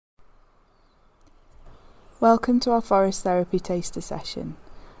Welcome to our Forest Therapy Taster session.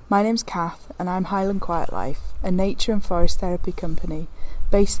 My name's Kath and I'm Highland Quiet Life, a nature and forest therapy company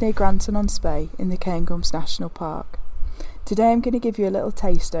based near Granton-on-Spey in the Cairngorms National Park. Today I'm going to give you a little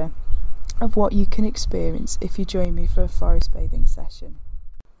taster of what you can experience if you join me for a forest bathing session.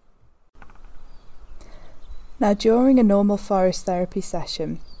 Now, during a normal forest therapy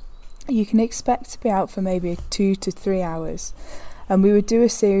session, you can expect to be out for maybe 2 to 3 hours. And we would do a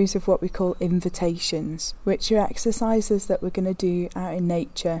series of what we call invitations, which are exercises that we're going to do out in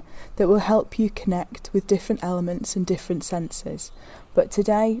nature that will help you connect with different elements and different senses. But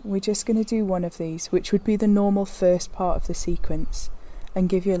today we're just going to do one of these, which would be the normal first part of the sequence, and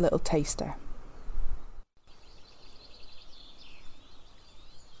give you a little taster.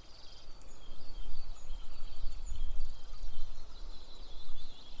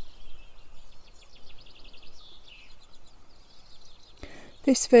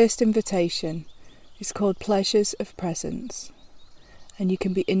 This first invitation is called Pleasures of Presence, and you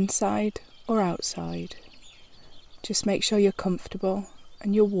can be inside or outside. Just make sure you're comfortable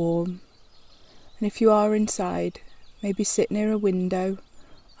and you're warm, and if you are inside, maybe sit near a window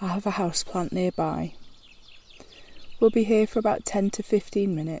or have a houseplant nearby. We'll be here for about 10 to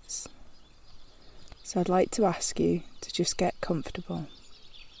 15 minutes, so I'd like to ask you to just get comfortable.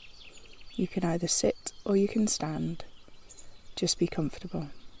 You can either sit or you can stand. Just be comfortable.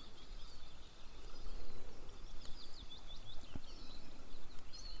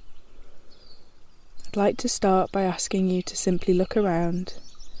 I'd like to start by asking you to simply look around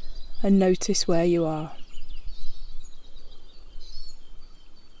and notice where you are.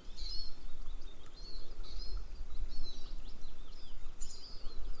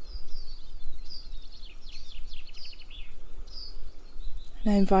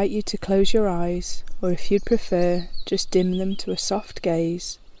 And I invite you to close your eyes, or if you'd prefer, just dim them to a soft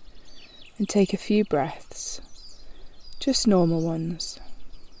gaze and take a few breaths, just normal ones.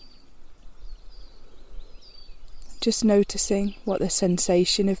 Just noticing what the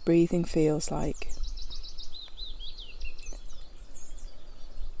sensation of breathing feels like.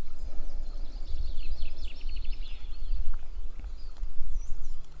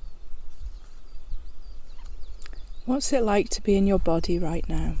 What's it like to be in your body right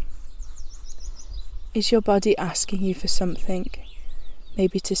now? Is your body asking you for something?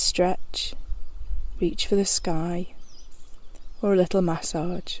 Maybe to stretch, reach for the sky, or a little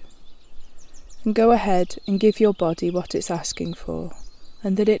massage? And go ahead and give your body what it's asking for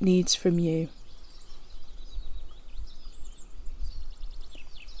and that it needs from you.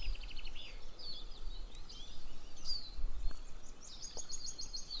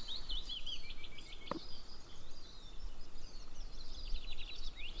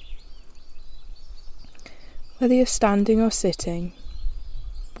 Whether you're standing or sitting,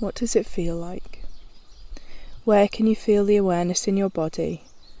 what does it feel like? Where can you feel the awareness in your body?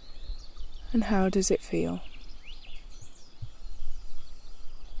 And how does it feel?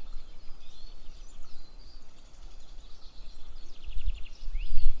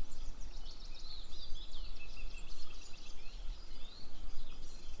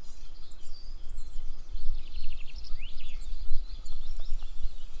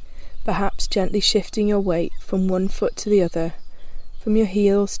 Perhaps gently shifting your weight from one foot to the other, from your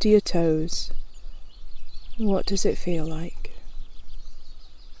heels to your toes. What does it feel like?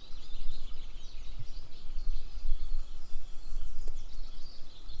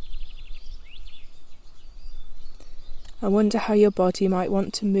 I wonder how your body might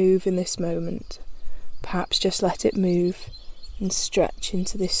want to move in this moment. Perhaps just let it move and stretch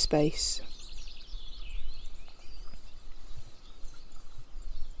into this space.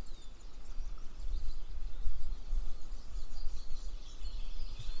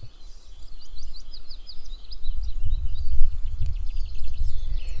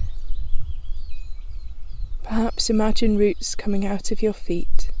 Perhaps imagine roots coming out of your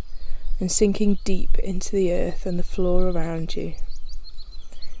feet and sinking deep into the earth and the floor around you.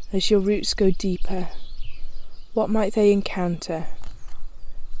 As your roots go deeper, what might they encounter?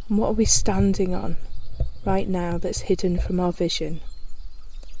 And what are we standing on right now that's hidden from our vision?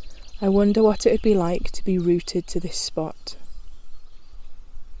 I wonder what it would be like to be rooted to this spot.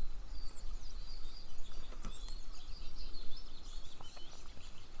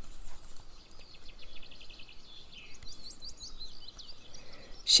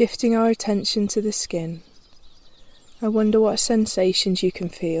 Shifting our attention to the skin, I wonder what sensations you can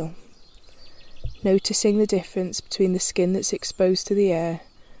feel. Noticing the difference between the skin that's exposed to the air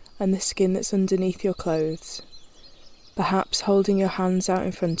and the skin that's underneath your clothes. Perhaps holding your hands out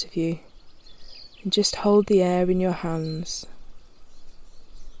in front of you, and just hold the air in your hands.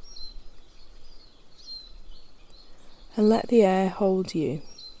 and let the air hold you.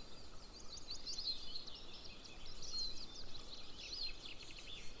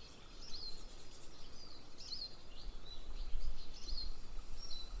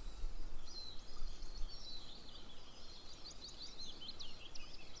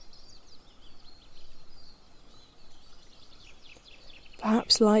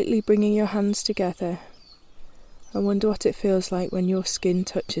 Perhaps lightly bringing your hands together. I wonder what it feels like when your skin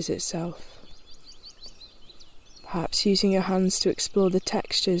touches itself. Perhaps using your hands to explore the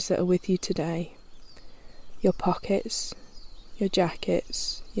textures that are with you today. Your pockets, your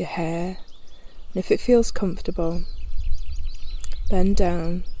jackets, your hair, and if it feels comfortable, bend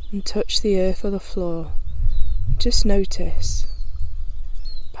down and touch the earth or the floor. Just notice.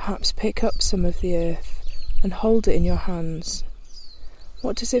 Perhaps pick up some of the earth and hold it in your hands.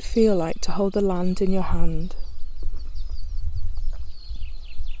 What does it feel like to hold the land in your hand?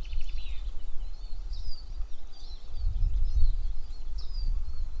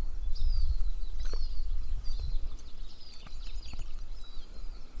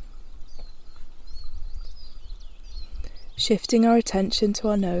 Shifting our attention to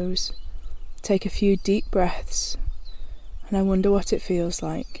our nose, take a few deep breaths, and I wonder what it feels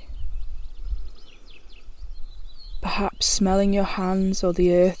like. Perhaps smelling your hands or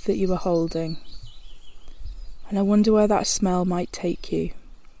the earth that you are holding, and I wonder where that smell might take you.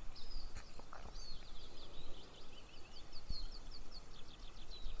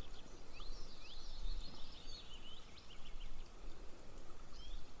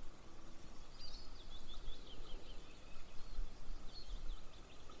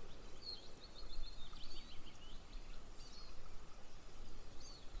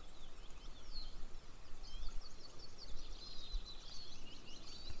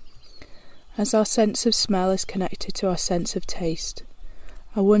 As our sense of smell is connected to our sense of taste,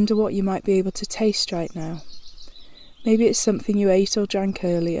 I wonder what you might be able to taste right now. Maybe it's something you ate or drank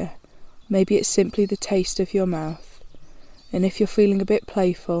earlier, maybe it's simply the taste of your mouth, and if you're feeling a bit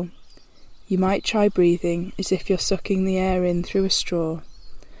playful, you might try breathing as if you're sucking the air in through a straw,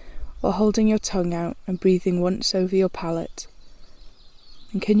 or holding your tongue out and breathing once over your palate.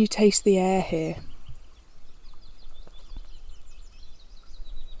 And can you taste the air here?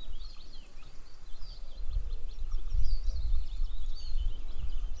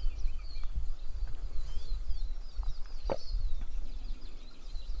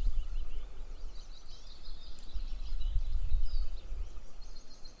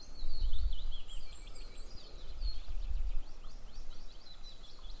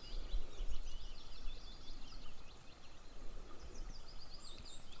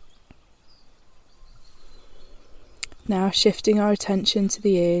 Now shifting our attention to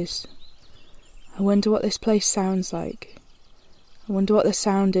the ears, I wonder what this place sounds like. I wonder what the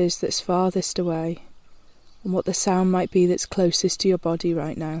sound is that's farthest away, and what the sound might be that's closest to your body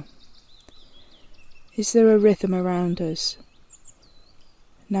right now. Is there a rhythm around us?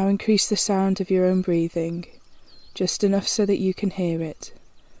 Now increase the sound of your own breathing, just enough so that you can hear it,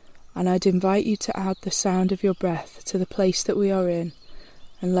 and I'd invite you to add the sound of your breath to the place that we are in,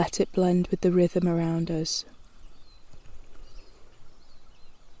 and let it blend with the rhythm around us.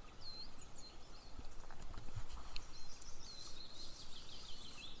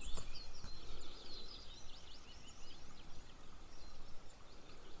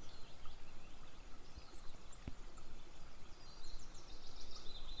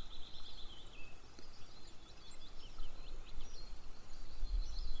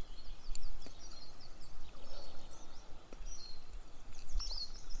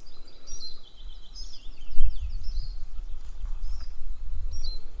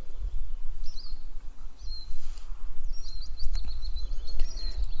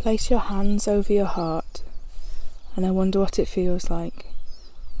 Place your hands over your heart, and I wonder what it feels like.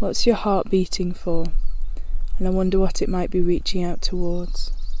 What's your heart beating for? And I wonder what it might be reaching out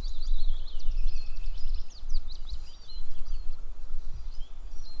towards.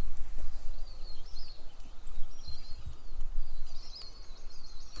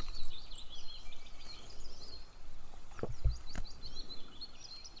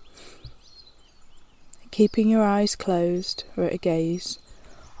 Keeping your eyes closed or at a gaze,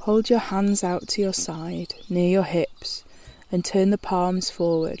 hold your hands out to your side, near your hips, and turn the palms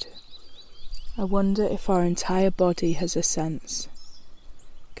forward. I wonder if our entire body has a sense.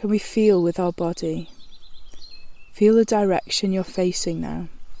 Can we feel with our body? Feel the direction you're facing now.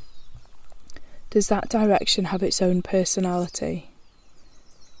 Does that direction have its own personality?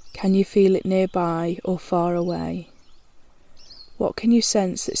 Can you feel it nearby or far away? What can you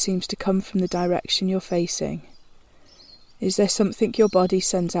sense that seems to come from the direction you're facing? Is there something your body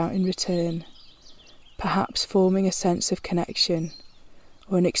sends out in return? perhaps forming a sense of connection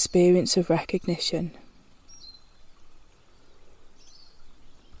or an experience of recognition.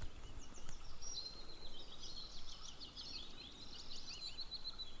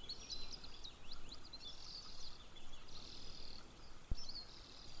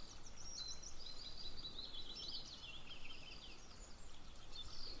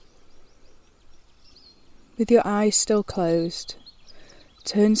 With your eyes still closed,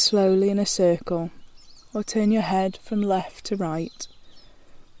 turn slowly in a circle or turn your head from left to right,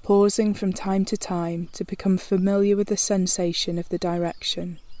 pausing from time to time to become familiar with the sensation of the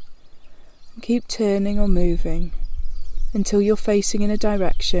direction. And keep turning or moving until you're facing in a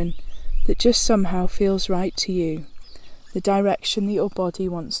direction that just somehow feels right to you, the direction that your body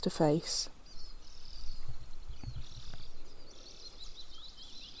wants to face.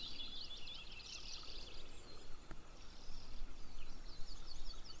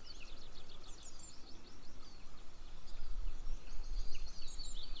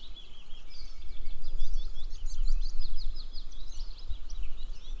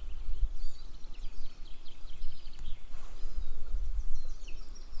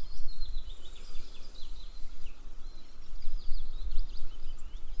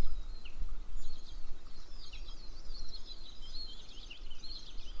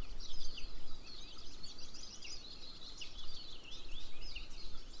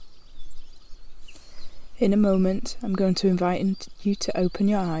 In a moment, I'm going to invite you to open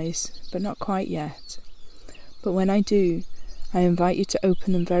your eyes, but not quite yet. But when I do, I invite you to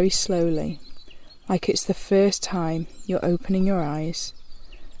open them very slowly, like it's the first time you're opening your eyes.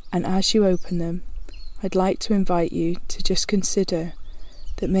 And as you open them, I'd like to invite you to just consider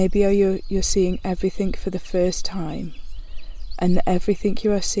that maybe you're seeing everything for the first time, and that everything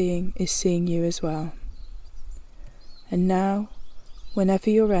you are seeing is seeing you as well. And now, whenever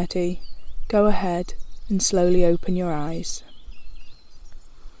you're ready, go ahead and slowly open your eyes.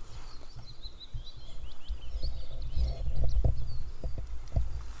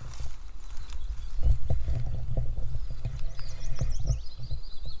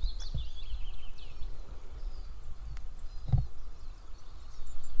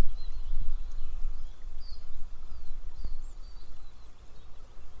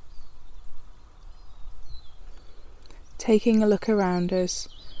 Taking a look around us,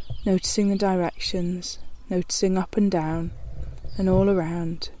 noticing the directions, noticing up and down and all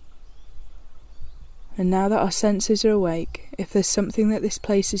around. And now that our senses are awake, if there's something that this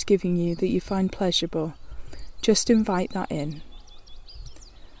place is giving you that you find pleasurable, just invite that in.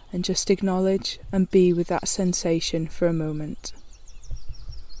 And just acknowledge and be with that sensation for a moment.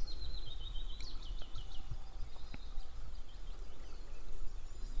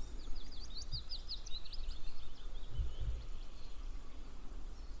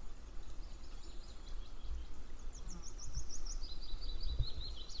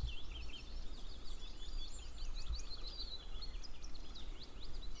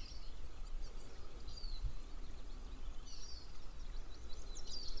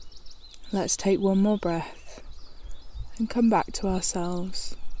 Let's take one more breath and come back to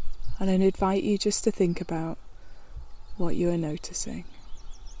ourselves, and I'd invite you just to think about what you are noticing.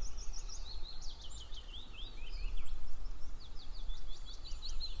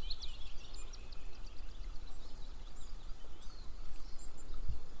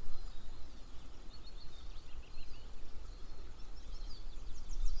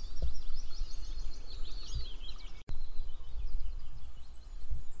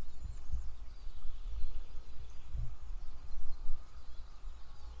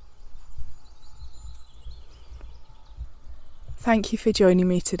 Thank you for joining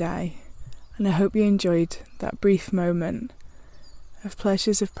me today, and I hope you enjoyed that brief moment of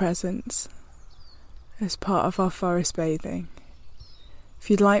pleasures of presence as part of our forest bathing. If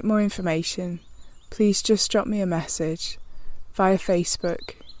you'd like more information, please just drop me a message via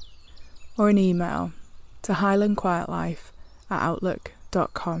Facebook or an email to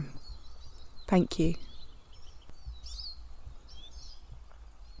highlandquietlife@outlook.com. Thank you.